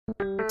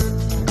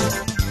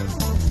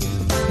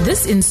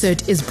This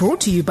insert is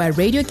brought to you by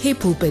Radio K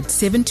Pulpit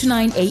 7 to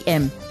 9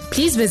 a.m.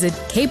 Please visit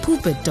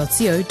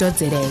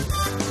kpulpit.co.za.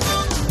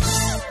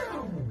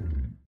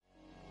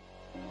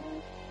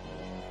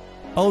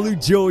 OLU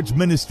George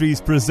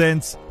Ministries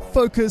presents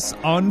Focus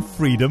on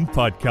Freedom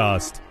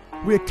podcast.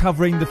 We're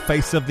covering the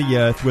face of the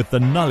earth with the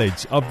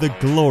knowledge of the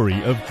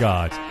glory of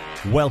God.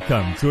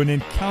 Welcome to an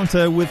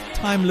encounter with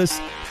timeless,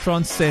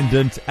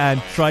 transcendent,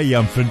 and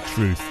triumphant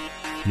truth.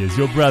 Here's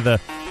your brother,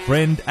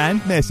 friend,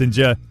 and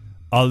messenger,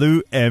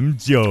 OLU M.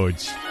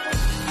 George.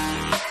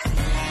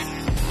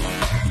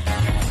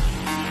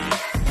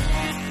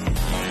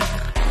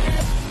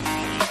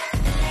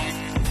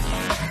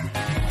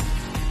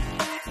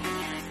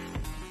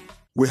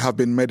 We have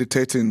been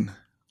meditating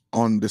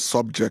on the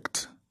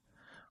subject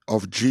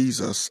of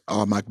Jesus,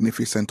 our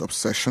magnificent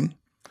obsession,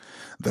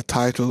 the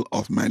title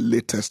of my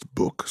latest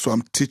book. So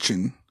I'm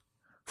teaching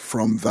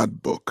from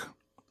that book.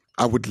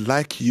 I would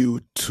like you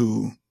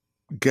to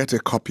get a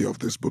copy of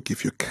this book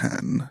if you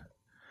can.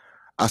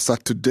 As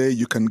at today,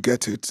 you can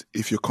get it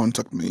if you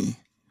contact me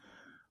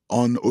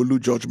on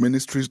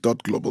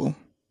olugeorgeministries.global.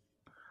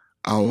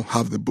 I'll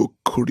have the book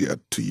couriered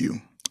to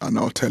you and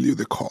I'll tell you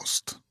the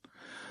cost.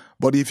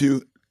 But if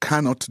you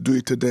cannot do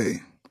it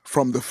today,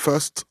 from the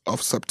 1st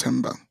of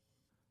September,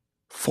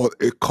 for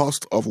a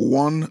cost of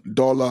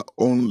 $1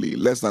 only,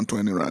 less than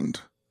 20 Rand,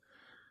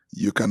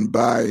 you can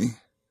buy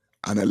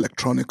an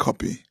electronic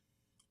copy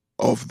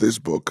of this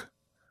book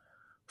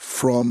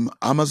from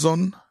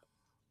Amazon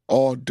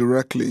or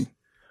directly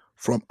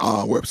from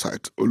our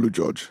website,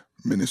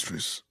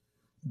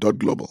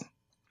 olugeorgeministries.global.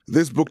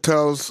 This book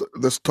tells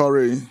the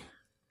story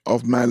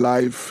of my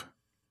life,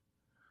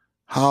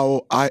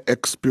 how I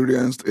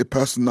experienced a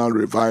personal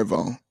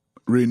revival,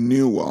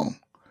 renewal,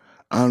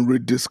 and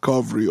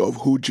rediscovery of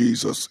who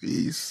Jesus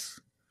is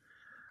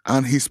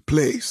and his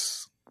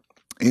place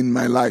in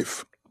my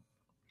life.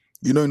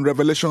 You know, in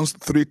Revelation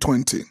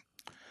 3:20,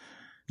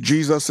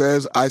 Jesus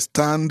says, I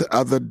stand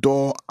at the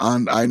door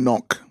and I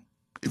knock.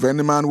 If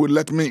any man will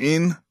let me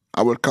in,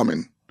 I will come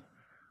in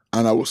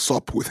and I will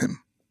sup with him.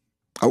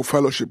 I will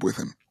fellowship with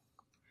him.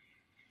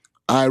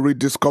 I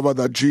rediscovered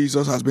that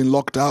Jesus has been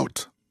locked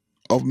out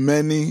of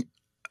many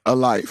a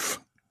life.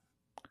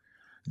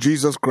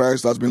 Jesus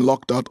Christ has been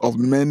locked out of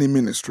many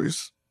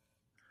ministries.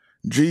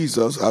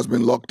 Jesus has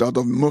been locked out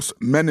of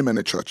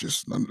many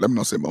churches. Let me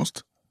not say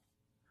most.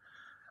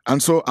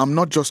 And so I'm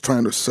not just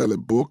trying to sell a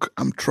book.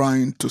 I'm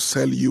trying to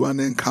sell you an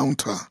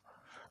encounter.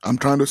 I'm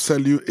trying to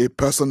sell you a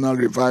personal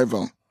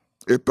revival,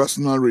 a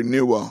personal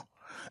renewal,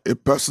 a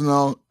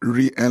personal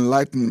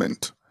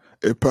re-enlightenment,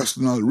 a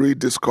personal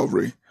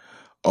rediscovery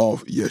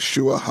of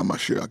Yeshua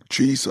HaMashiach,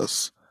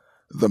 Jesus,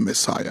 the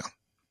Messiah.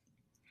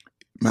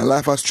 My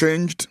life has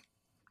changed.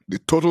 The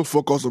total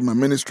focus of my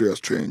ministry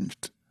has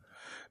changed.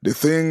 The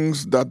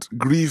things that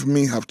grieve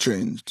me have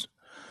changed.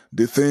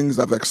 The things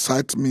that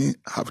excite me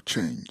have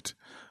changed.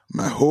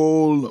 My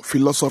whole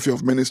philosophy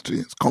of ministry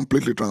is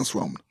completely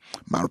transformed.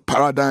 My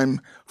paradigm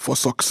for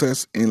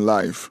success in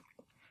life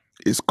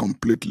is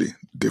completely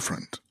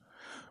different.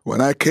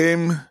 When I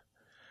came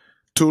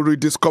to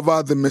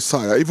rediscover the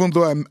Messiah, even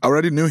though I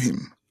already knew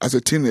him as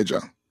a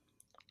teenager,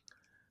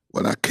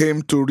 when I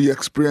came to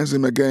re-experience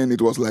him again,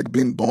 it was like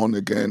being born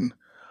again,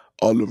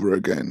 all over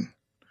again.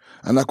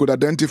 And I could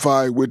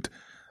identify with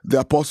the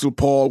Apostle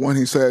Paul when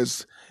he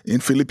says in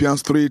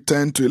Philippians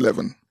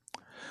 3:10-11,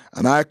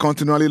 and I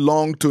continually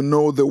long to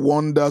know the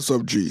wonders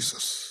of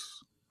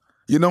Jesus.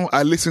 You know,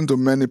 I listen to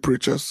many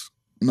preachers.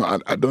 No,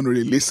 I don't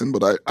really listen,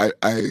 but I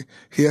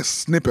hear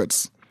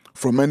snippets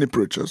from many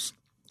preachers.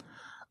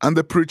 And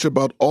they preach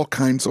about all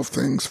kinds of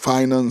things,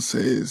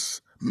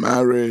 finances,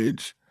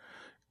 marriage,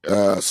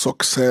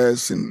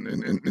 success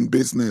in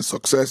business,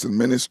 success in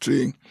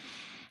ministry,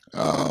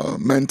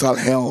 mental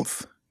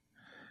health.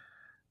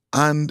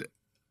 And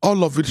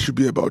all of it should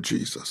be about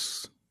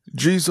Jesus.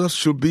 Jesus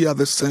should be at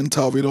the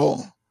center of it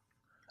all.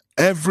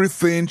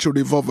 Everything should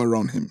revolve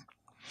around him.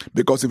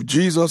 Because if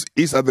Jesus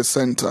is at the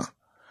center,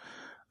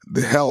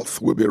 the health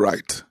will be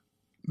right.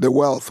 The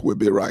wealth will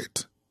be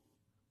right.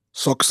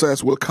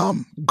 Success will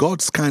come.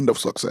 God's kind of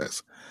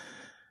success.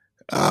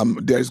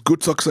 There is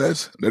good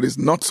success. There is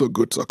not so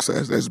good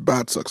success. There's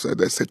bad success.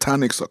 There's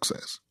satanic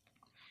success.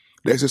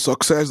 There's a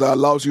success that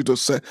allows you to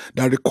sell,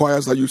 that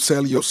requires that you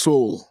sell your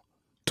soul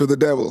to the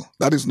devil.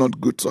 That is not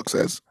good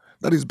success.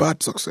 That is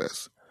bad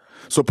success.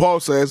 So Paul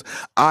says,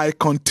 I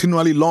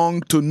continually long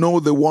to know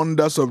the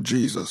wonders of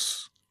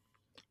Jesus.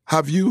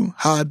 Have you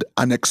had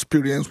an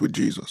experience with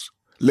Jesus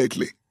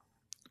lately?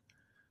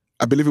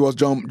 I believe it was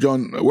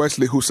John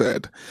Wesley who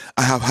said,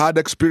 I have had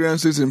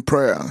experiences in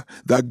prayer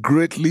that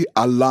greatly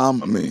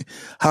alarm me.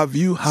 Have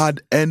you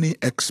had any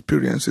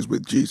experiences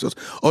with Jesus?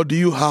 Or do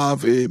you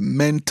have a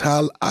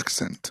mental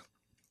accent?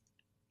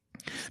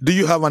 Do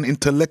you have an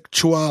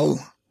intellectual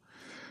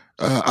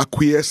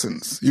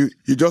acquiescence? You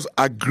just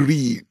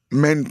agree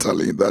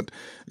mentally that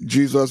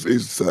Jesus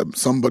is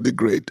somebody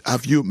great.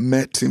 Have you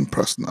met him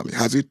personally?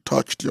 Has he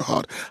touched your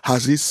heart?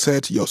 Has he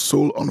set your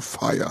soul on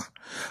fire?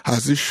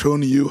 Has he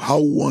shown you how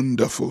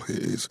wonderful he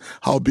is,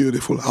 how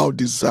beautiful, how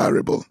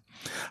desirable?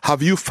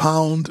 Have you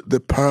found the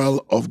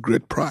pearl of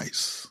great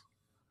price?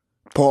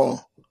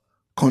 Paul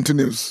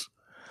continues,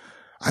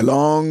 I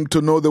long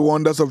to know the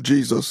wonders of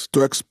Jesus,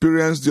 to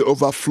experience the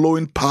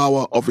overflowing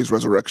power of his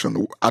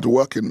resurrection at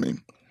work in me.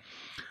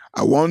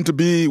 I want to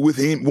be with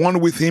him, one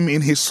with him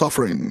in his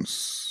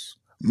sufferings.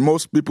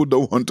 Most people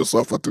don't want to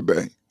suffer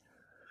today.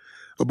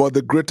 But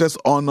the greatest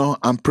honor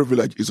and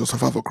privilege is to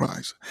suffer for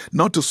Christ.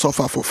 Not to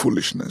suffer for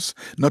foolishness,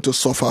 not to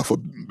suffer for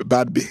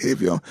bad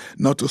behavior,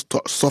 not to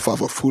suffer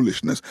for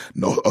foolishness,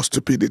 or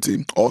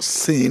stupidity, or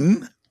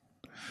sin,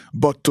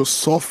 but to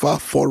suffer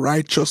for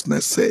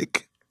righteousness'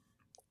 sake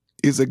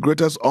is the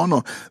greatest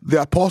honor.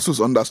 The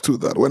apostles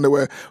understood that. When they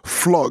were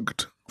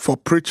flogged for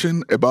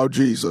preaching about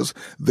Jesus,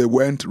 they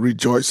went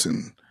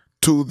rejoicing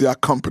to their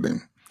company.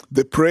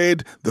 They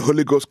prayed, the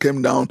Holy Ghost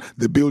came down,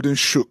 the building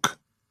shook.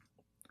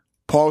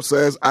 Paul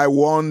says, I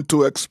want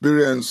to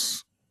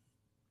experience,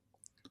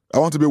 I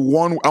want to be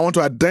one, I want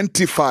to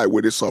identify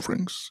with his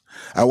sufferings.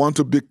 I want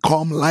to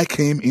become like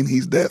him in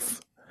his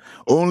death.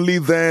 Only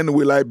then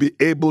will I be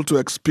able to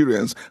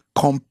experience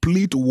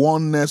complete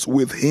oneness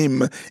with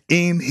him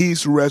in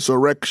his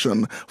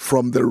resurrection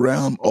from the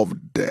realm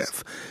of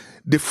death.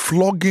 The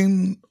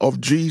flogging of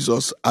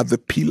Jesus at the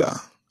pillar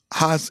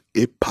has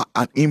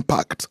an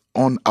impact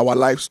on our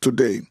lives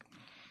today.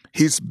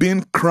 His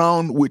being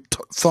crowned with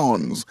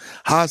thorns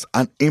has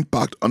an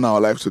impact on our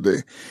lives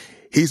today.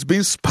 He's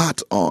being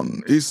spat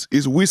on, his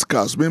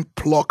whiskers being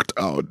plucked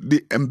out,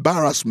 the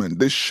embarrassment,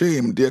 the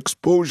shame, the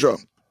exposure,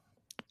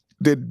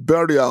 the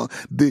burial,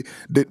 the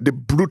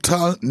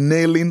brutal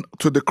nailing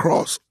to the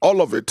cross,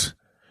 all of it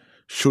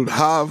should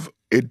have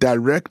a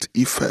direct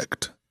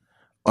effect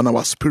on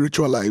our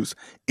spiritual lives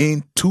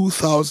in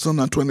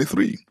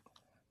 2023.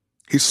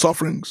 His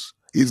sufferings,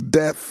 his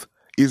death,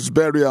 his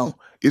burial,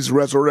 his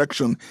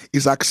resurrection,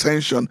 his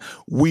ascension,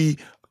 we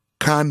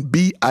can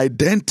be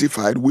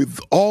identified with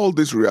all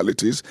these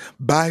realities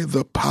by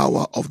the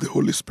power of the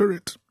Holy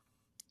Spirit.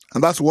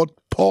 And that's what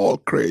Paul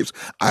craves.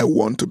 I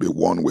want to be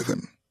one with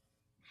him.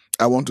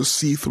 I want to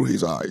see through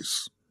his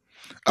eyes.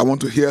 I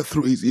want to hear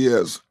through his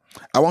ears.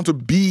 I want to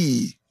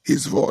be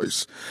his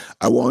voice.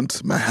 I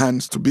want my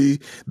hands to be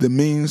the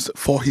means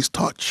for his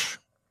touch.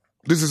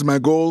 This is my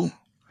goal.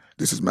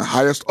 This is my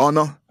highest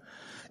honor.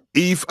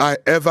 If I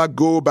ever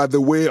go by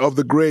the way of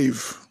the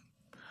grave,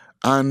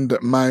 and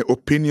my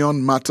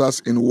opinion matters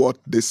in what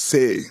they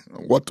say,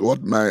 what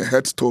my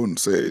headstone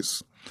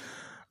says,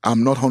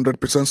 I'm not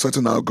 100%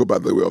 certain I'll go by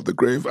the way of the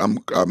grave.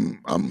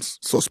 I'm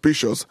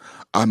suspicious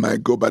I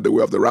might go by the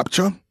way of the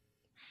rapture.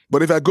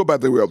 But if I go by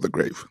the way of the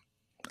grave,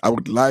 I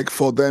would like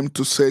for them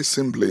to say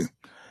simply,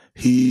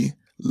 he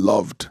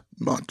loved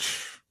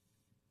much.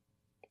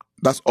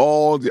 That's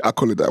all the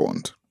accolade I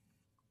want.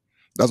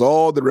 That's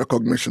all the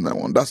recognition I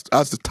want.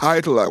 That's the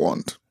title I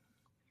want.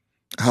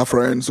 I have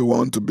friends who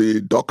want to be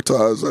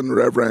doctors and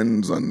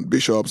reverends and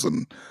bishops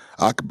and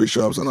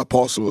archbishops and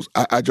apostles.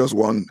 I just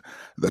want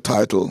the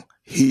title,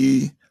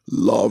 he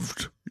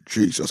loved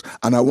Jesus.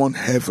 And I want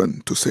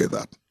heaven to say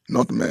that,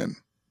 not men.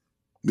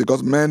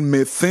 Because men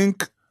may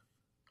think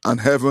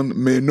and heaven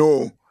may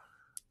know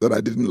that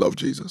I didn't love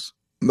Jesus.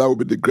 And that would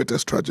be the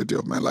greatest tragedy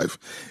of my life.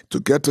 To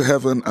get to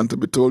heaven and to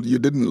be told you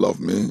didn't love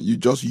me, you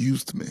just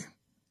used me.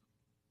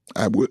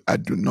 I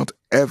do not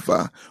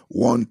ever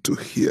want to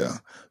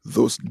hear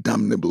those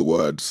damnable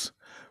words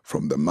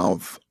from the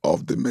mouth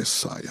of the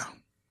Messiah.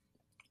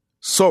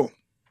 So,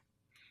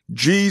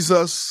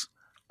 Jesus,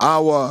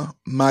 our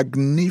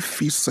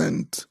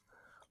magnificent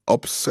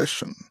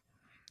obsession.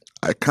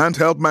 I can't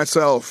help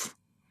myself.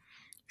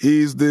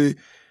 He is the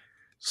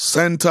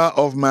center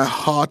of my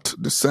heart,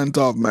 the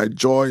center of my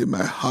joy,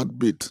 my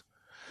heartbeat,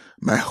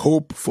 my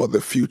hope for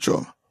the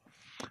future,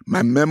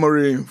 my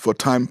memory for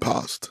time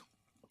past.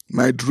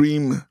 My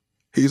dream,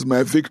 he is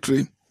my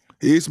victory,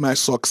 he is my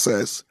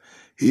success,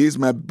 he is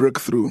my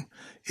breakthrough,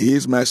 he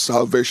is my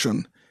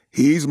salvation,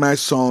 he is my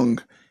song,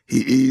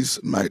 he is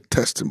my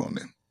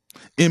testimony.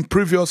 In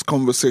previous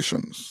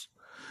conversations,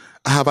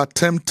 I have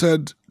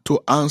attempted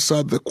to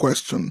answer the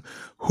question,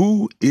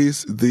 who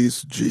is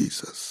this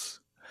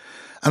Jesus?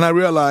 And I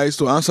realized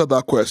to answer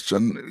that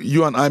question,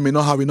 you and I may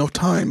not have enough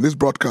time. This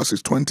broadcast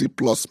is 20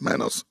 plus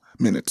minus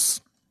minutes.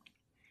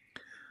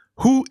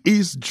 Who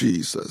is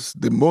Jesus?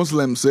 The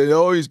Muslims say,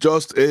 oh, he's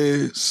just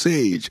a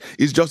sage.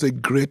 He's just a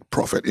great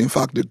prophet. In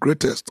fact, the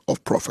greatest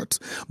of prophets.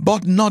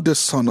 But not the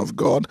Son of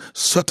God.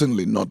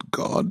 Certainly not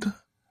God.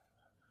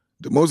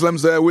 The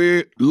Muslims say,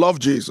 we love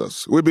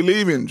Jesus. We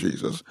believe in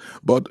Jesus.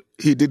 But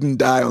he didn't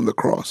die on the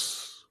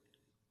cross.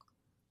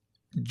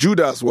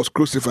 Judas was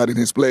crucified in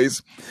his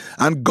place.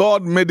 And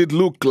God made it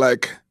look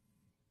like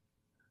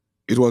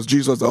it was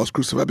Jesus that was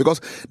crucified.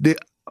 Because the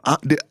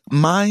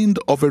mind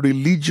of a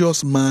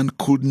religious man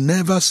could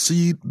never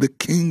see the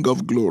King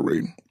of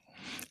Glory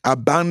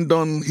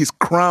abandon his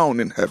crown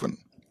in heaven,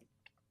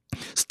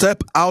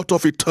 step out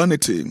of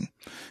eternity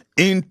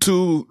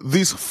into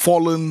this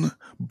fallen,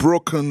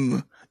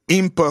 broken,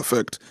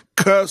 imperfect,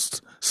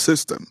 cursed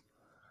system.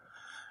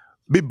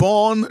 be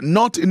born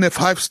not in a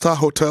 5-star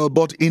hotel,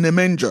 but in a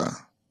manger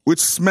with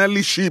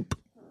smelly sheep.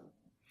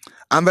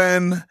 And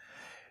then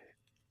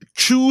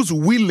choose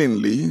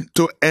willingly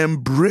to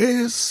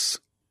embrace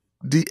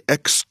the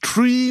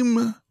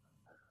extreme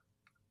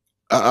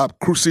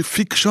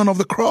crucifixion of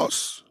the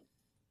cross.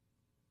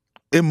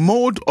 A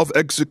mode of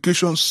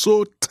execution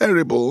so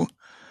terrible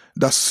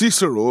that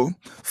Cicero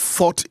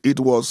thought it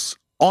was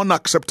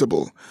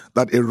unacceptable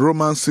that a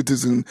Roman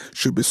citizen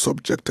should be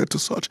subjected to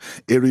such.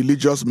 A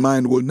religious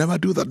mind will never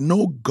do that.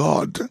 No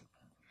God,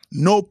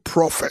 no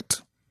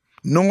prophet,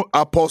 no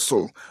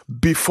apostle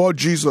before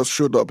Jesus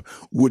showed up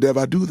would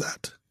ever do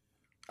that.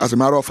 As a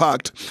matter of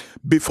fact,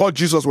 before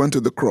Jesus went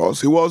to the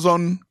cross, he was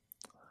on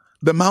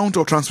the Mount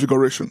of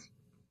Transfiguration,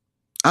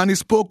 and he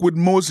spoke with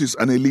Moses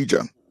and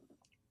Elijah.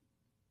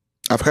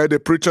 I've heard a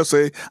preacher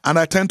say, and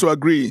I tend to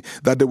agree,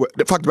 that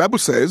in fact, the Bible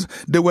says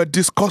they were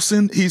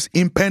discussing his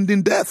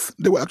impending death.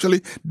 They were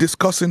actually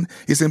discussing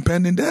his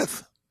impending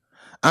death.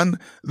 And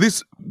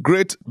this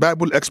great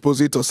Bible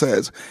expositor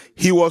says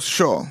he was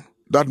sure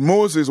that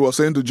Moses was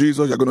saying to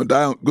Jesus, you're going to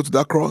die, go to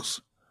that cross.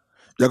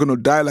 You're going to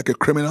die like a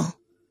criminal.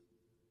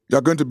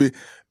 You're going to be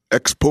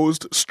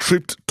exposed,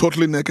 stripped,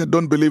 totally naked.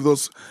 Don't believe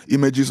those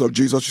images of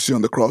Jesus you see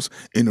on the cross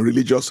in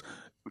religious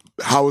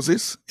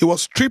houses. He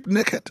was stripped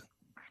naked.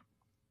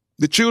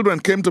 The children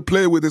came to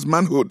play with his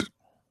manhood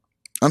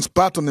and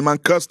spat on him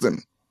and cursed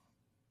him.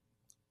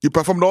 You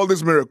performed all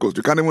these miracles.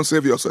 You can't even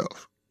save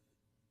yourself.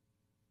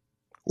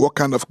 What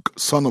kind of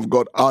son of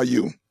God are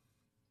you?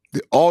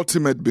 The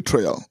ultimate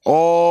betrayal.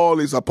 All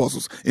his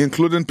apostles,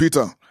 including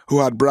Peter, who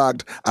had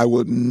bragged, I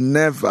will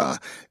never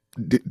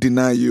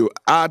deny you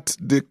at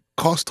the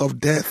cost of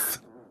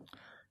death.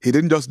 He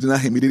didn't just deny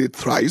him, he did it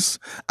thrice,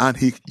 and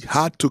he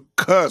had to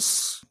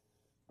curse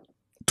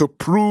to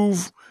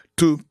prove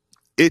to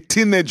a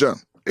teenage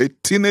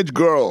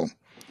girl,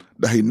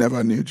 that he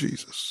never knew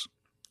Jesus.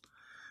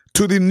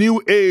 To the new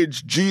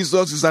age,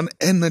 Jesus is an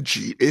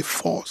energy, a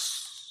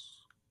force.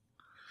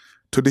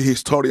 To the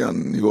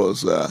historian, he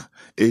was a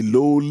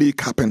lowly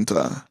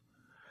carpenter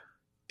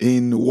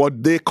in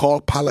what they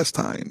call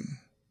Palestine.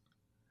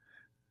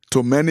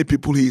 To many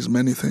people, he is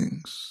many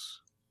things.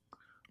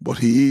 But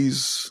he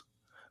is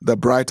the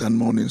bright and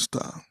morning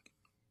star.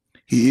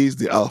 He is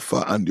the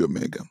Alpha and the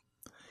Omega.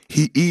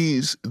 He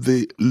is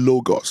the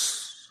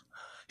Logos.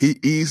 He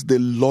is the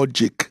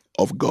logic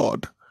of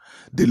God,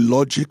 the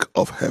logic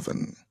of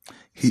heaven.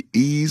 He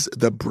is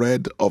the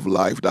bread of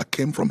life that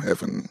came from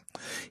heaven.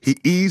 He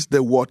is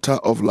the water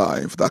of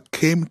life that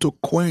came to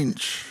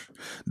quench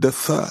the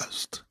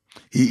thirst.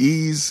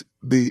 He is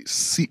the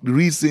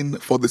reason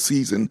for the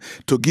season,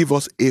 to give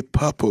us a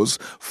purpose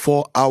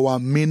for our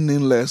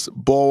meaningless,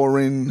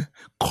 boring,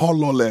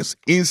 colorless,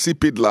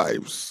 insipid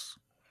lives.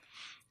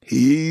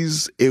 He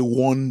is a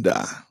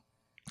wonder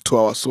to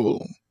our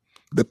soul,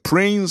 the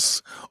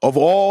prince of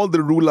all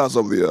the rulers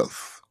of the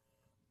earth.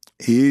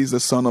 He is the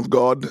Son of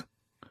God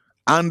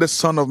and the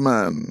Son of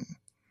Man.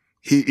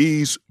 He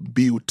is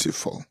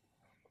beautiful.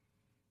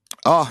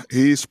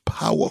 He is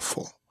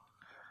powerful.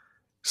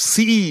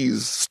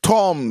 Seas,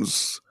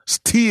 storms,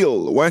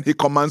 still when he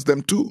commands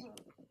them to.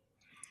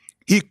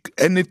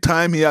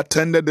 Anytime he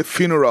attended the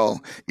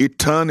funeral, it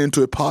turned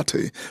into a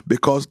party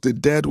because the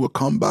dead will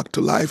come back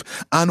to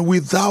life, and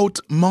without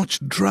much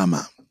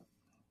drama.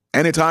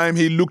 Anytime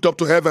he looked up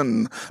to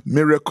heaven,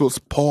 miracles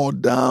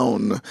poured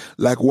down,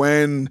 like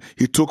when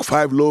he took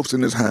 5 loaves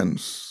in his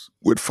hands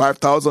with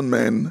 5,000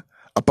 men,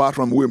 apart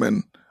from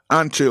women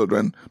and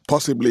children,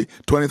 possibly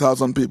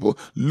 20,000 people,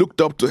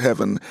 looked up to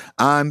heaven,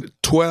 and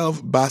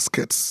 12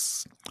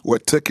 baskets were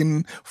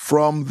taken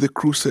from the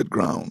crusade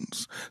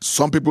grounds.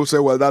 Some people say,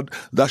 well,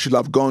 that should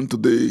have gone to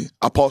the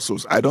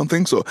apostles. I don't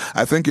think so.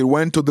 I think it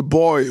went to the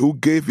boy who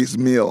gave his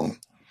meal,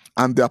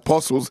 and the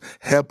apostles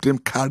helped him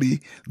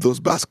carry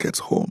those baskets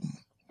home.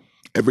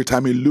 Every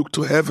time he looked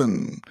to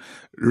heaven,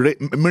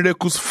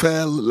 miracles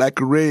fell like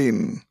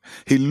rain.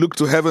 He looked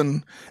to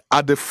heaven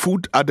at the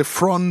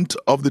front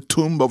of the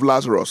tomb of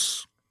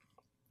Lazarus.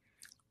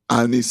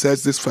 And he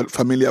says these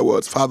familiar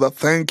words, Father,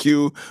 thank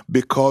you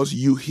because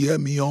you hear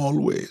me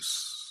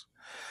always.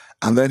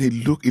 And then he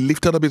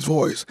lifted up his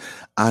voice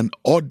and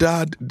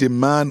ordered the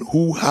man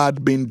who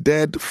had been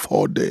dead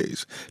 4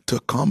 days to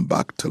come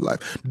back to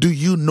life. Do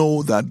you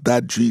know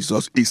that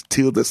Jesus is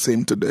still the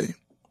same today?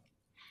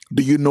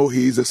 Do you know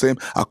he is the same?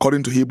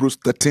 According to Hebrews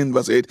 13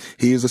 verse 8,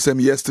 he is the same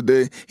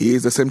yesterday, he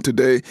is the same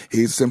today,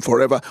 he is the same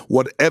forever.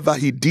 Whatever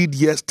he did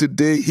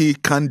yesterday, he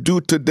can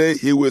do today,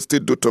 he will still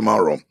do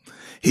tomorrow.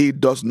 He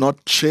does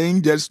not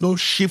change. There's no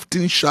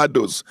shifting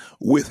shadows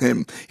with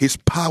him. His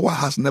power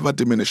has never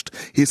diminished.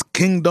 His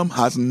kingdom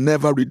has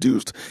never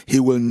reduced. He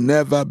will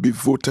never be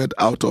voted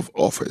out of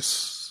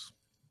office.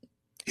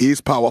 He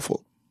is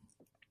powerful.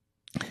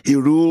 He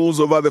rules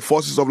over the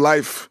forces of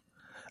life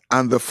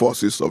and the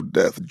forces of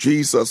death.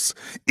 Jesus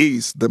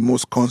is the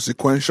most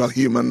consequential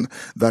human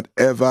that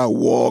ever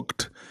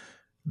walked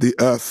the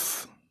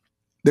earth.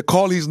 They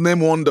call his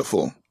name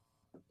Wonderful.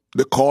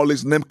 They call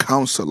his name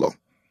Counselor.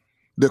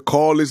 They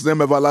call his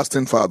name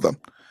Everlasting Father.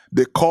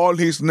 They call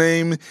his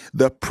name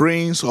the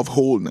Prince of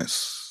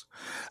Wholeness.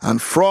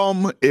 And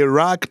from a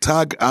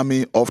ragtag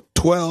army of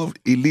 12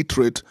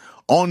 illiterate,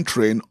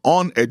 untrained,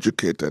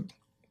 uneducated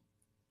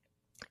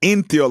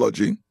in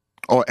theology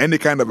or any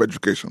kind of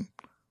education,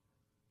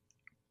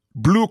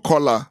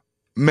 blue-collar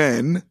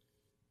men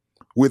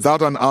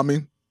without an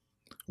army,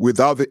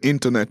 without the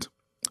internet,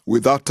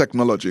 without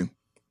technology,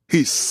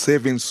 he's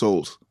saving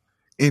souls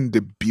in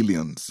the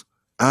billions.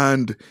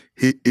 And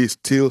he is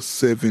still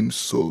saving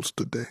souls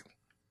today.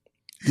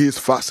 He is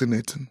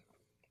fascinating.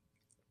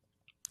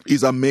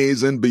 He's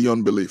amazing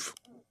beyond belief.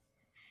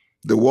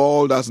 The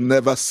world has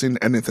never seen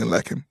anything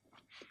like him.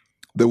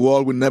 The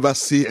world will never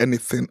see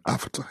anything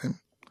after him.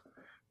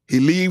 He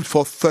lived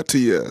for 30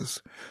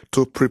 years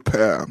to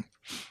prepare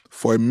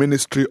for a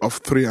ministry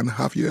of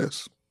 3.5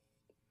 years.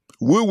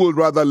 We would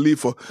rather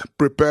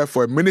prepare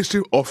for a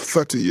ministry of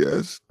 30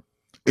 years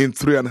in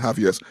 3.5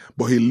 years.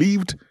 But he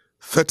lived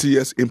 30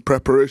 years in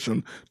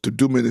preparation to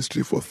do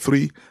ministry for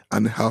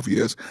 3.5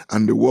 years.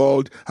 And the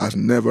world has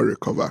never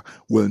recovered,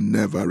 will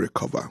never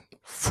recover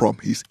from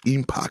his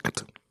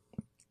impact.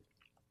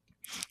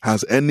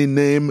 Has any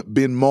name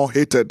been more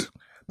hated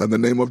than the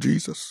name of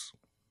Jesus?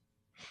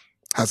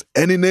 Has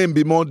any name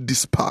been more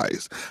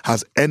despised?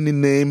 Has any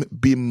name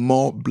been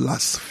more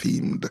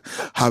blasphemed?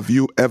 Have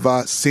you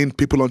ever seen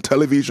people on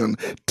television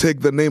take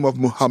the name of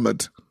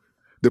Muhammad,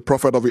 the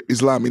prophet of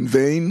Islam, in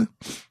vain?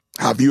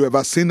 Have you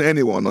ever seen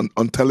anyone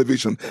on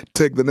television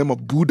take the name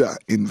of Buddha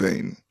in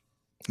vain?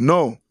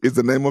 No, it's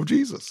the name of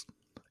Jesus.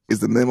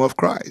 It's the name of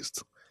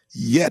Christ.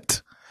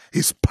 Yet,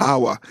 his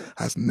power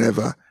has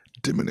never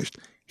diminished.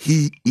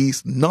 He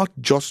is not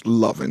just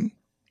loving,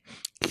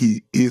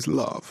 he is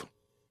love.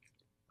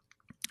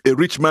 A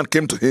rich man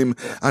came to him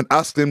and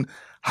asked him,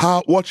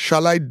 what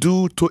shall I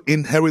do to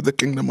inherit the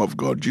kingdom of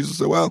God? Jesus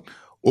said, well,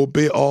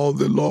 obey all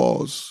the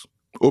laws.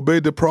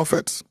 Obey the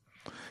prophets.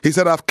 He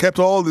said, I've kept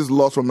all these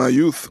laws from my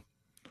youth.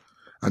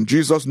 And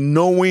Jesus,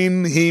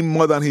 knowing him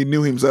more than he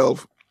knew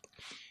himself,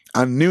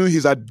 and knew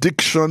his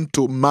addiction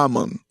to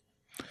mammon,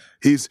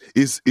 his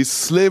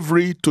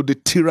slavery to the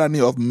tyranny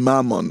of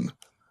mammon,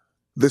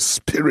 the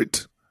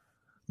spirit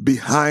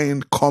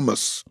behind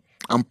commerce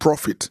and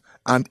profit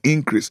and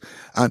increase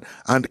and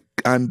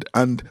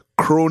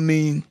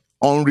crony,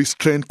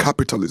 unrestrained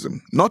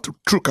capitalism. Not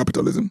true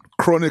capitalism,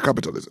 crony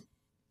capitalism.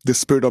 The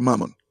spirit of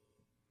mammon.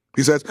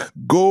 He says,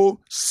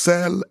 go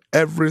sell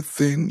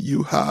everything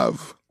you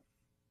have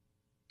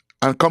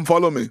and come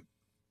follow me.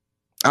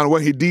 And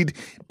when he did,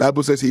 the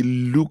Bible says he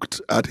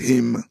looked at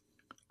him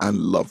and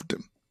loved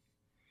him.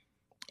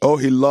 Oh,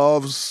 he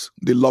loves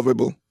the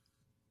lovable.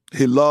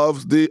 He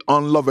loves the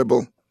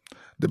unlovable.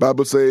 The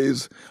Bible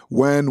says,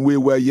 when we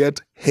were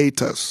yet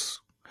haters,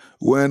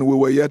 when we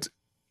were yet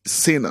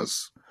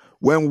sinners,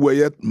 when we were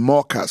yet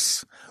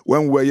mockers,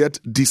 when we were yet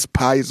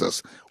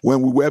despisers,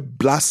 when we were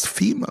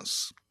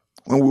blasphemers,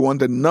 when we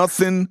wanted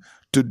nothing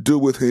to do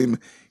with him,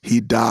 he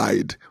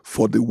died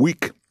for the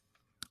weak.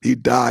 He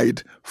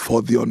died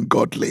for the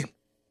ungodly.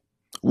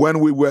 When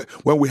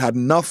we had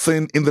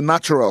nothing in the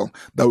natural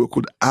that we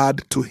could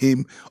add to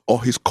him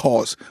or his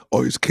cause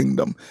or his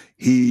kingdom,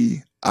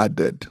 he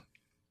added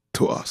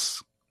to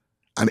us.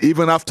 And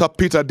even after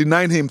Peter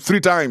denied him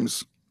 3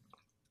 times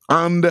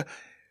and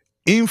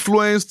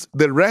influenced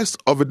the rest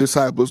of the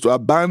disciples to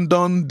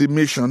abandon the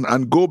mission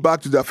and go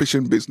back to their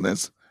fishing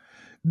business,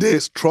 they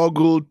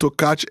struggled to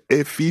catch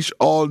a fish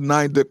all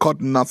night. They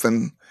caught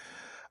nothing.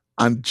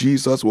 And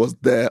Jesus was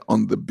there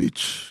on the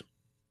beach,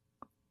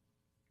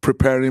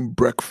 preparing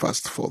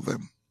breakfast for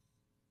them.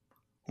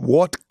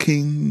 What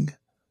king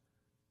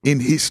in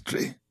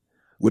history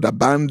would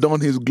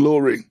abandon his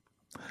glory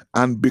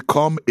and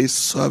become a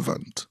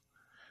servant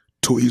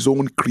to his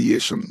own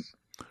creation,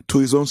 to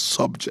his own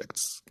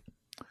subjects?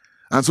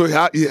 And so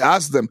he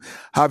asked them,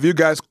 have you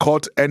guys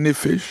caught any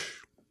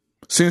fish?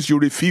 Since you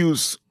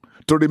refuse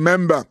to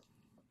remember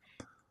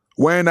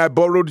when I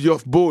borrowed your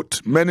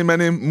boat many,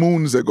 many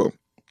moons ago,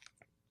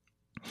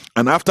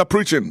 and after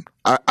preaching,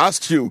 I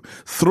asked you,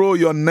 throw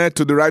your net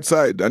to the right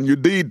side, and you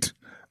did.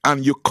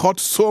 And you caught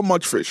so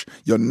much fish.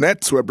 Your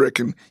nets were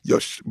breaking,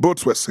 your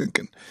boats were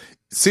sinking.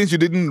 Since you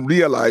didn't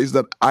realize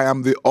that I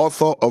am the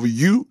author of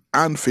you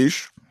and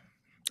fish,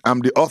 I'm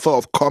the author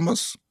of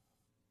commerce,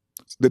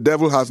 the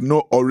devil has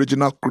no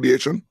original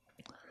creation,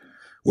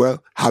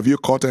 well, have you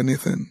caught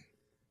anything?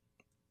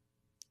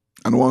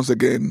 And once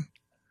again,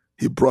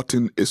 he brought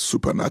in a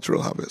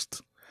supernatural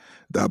harvest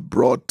that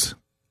brought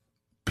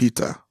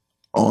Peter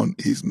on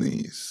his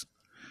knees.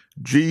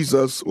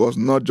 Jesus was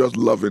not just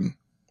loving,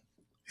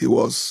 he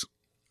was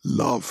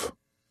love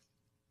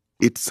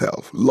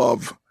itself,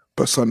 love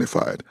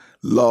personified,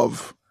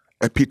 love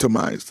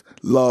epitomized,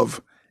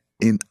 love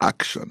in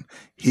action.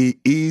 He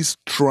is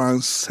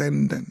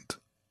transcendent.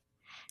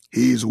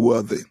 He is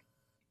worthy.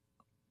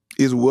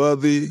 He is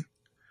worthy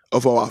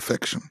of our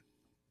affection.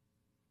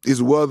 He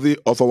is worthy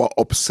of our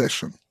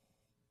obsession.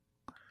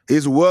 He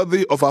is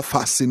worthy of our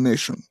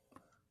fascination.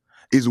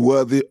 Is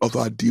worthy of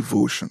our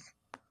devotion,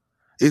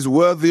 is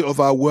worthy of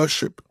our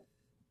worship,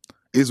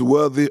 is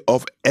worthy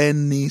of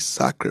any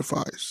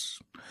sacrifice.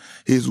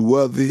 He's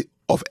worthy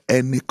of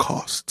any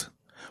cost.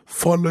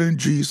 Following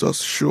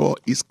Jesus sure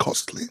is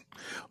costly,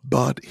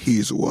 but he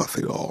is worth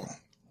it all.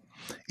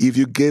 If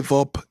you gave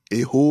up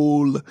a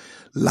whole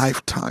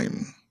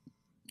lifetime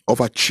of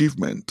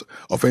achievement,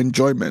 of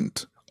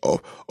enjoyment,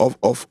 of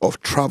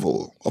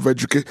travel, of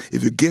education,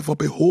 if you gave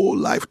up a whole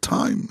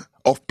lifetime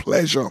of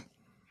pleasure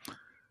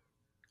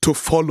to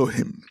follow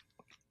him,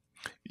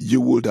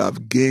 you would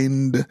have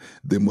gained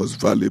the most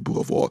valuable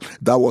of all.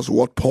 That was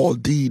what Paul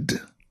did.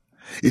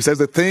 He says,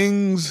 the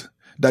things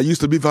that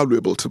used to be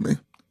valuable to me,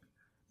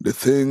 the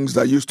things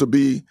that used to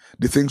be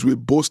the things we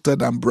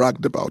boasted and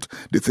bragged about,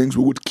 the things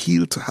we would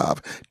kill to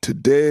have,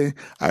 today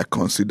I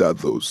consider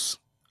those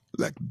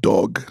like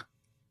dog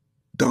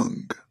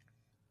dung.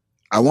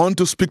 I want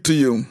to speak to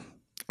you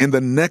in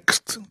the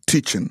next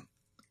teaching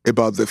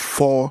about the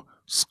 4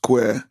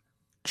 square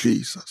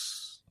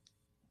Jesus.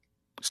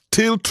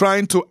 Still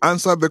trying to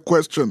answer the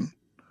question,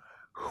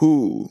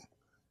 who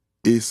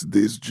is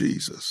this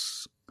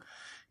Jesus?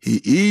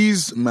 He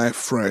is my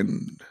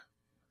friend.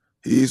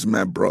 He is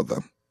my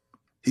brother.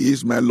 He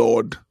is my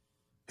Lord.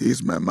 He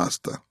is my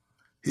master.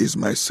 He is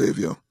my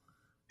Savior.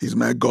 He is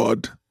my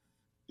God.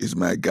 He is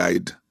my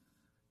guide.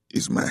 He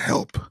is my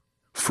help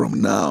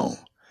from now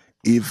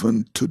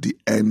even to the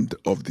end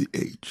of the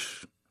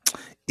age.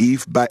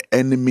 If by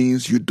any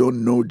means you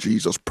don't know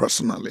Jesus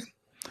personally,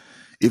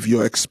 if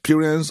your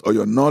experience or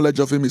your knowledge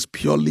of him is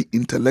purely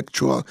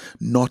intellectual,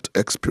 not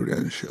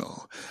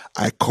experiential,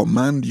 I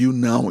command you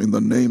now in the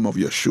name of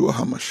Yeshua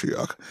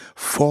HaMashiach,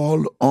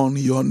 fall on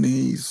your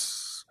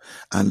knees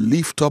and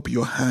lift up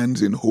your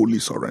hands in holy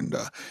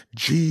surrender.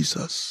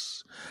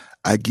 Jesus,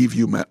 I give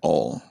you my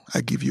all.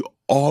 I give you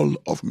all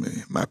of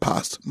me, my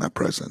past, my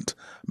present,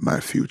 my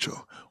future.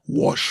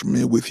 Wash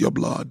me with your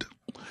blood.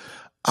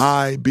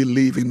 I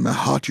believe in my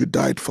heart you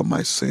died for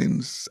my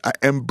sins. I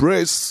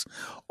embrace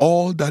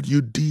all that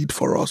you did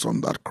for us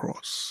on that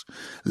cross.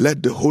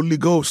 Let the Holy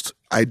Ghost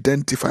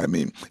identify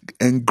me,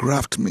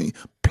 engraft me,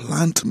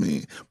 plant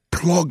me,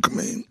 plug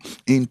me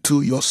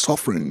into your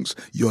sufferings,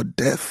 your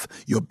death,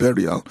 your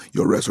burial,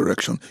 your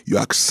resurrection,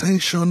 your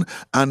ascension,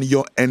 and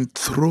your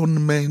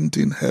enthronement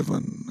in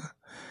heaven.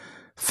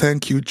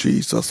 Thank you,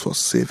 Jesus, for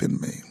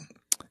saving me.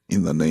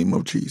 In the name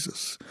of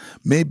Jesus.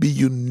 Maybe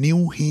you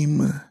knew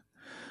him,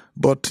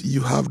 but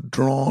you have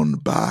drawn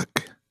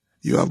back.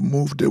 You have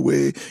moved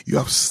away. You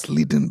have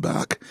slidden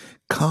back.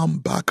 Come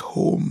back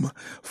home,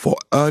 for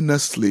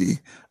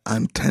earnestly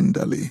and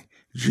tenderly,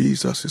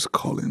 Jesus is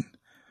calling.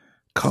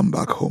 Come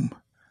back home.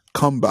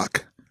 Come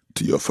back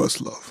to your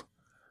first love.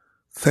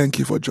 Thank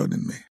you for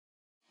joining me.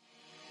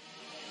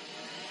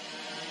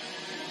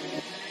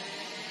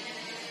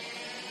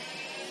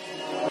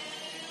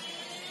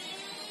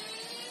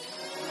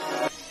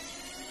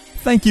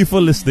 Thank you for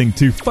listening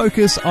to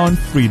Focus on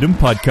Freedom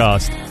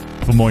podcast.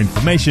 For more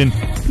information,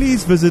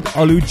 please visit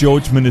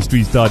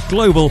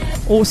olugeorgeministries.global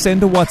or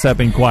send a WhatsApp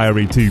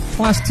inquiry to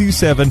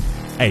 +27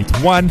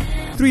 81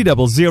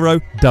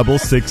 300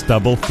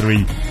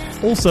 6633.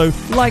 Also,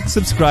 like,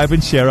 subscribe,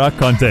 and share our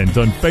content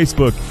on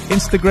Facebook,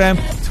 Instagram,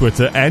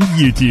 Twitter, and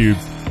YouTube.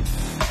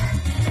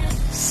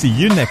 See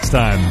you next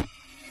time.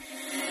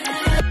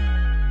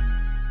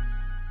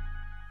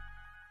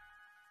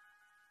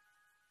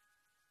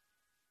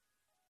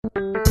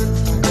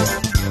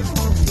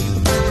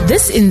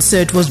 This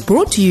insert was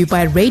brought to you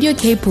by Radio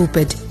K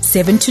Pulpit,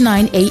 7 to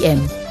 9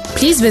 a.m.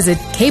 Please visit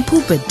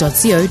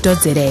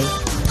kpulpit.co.za.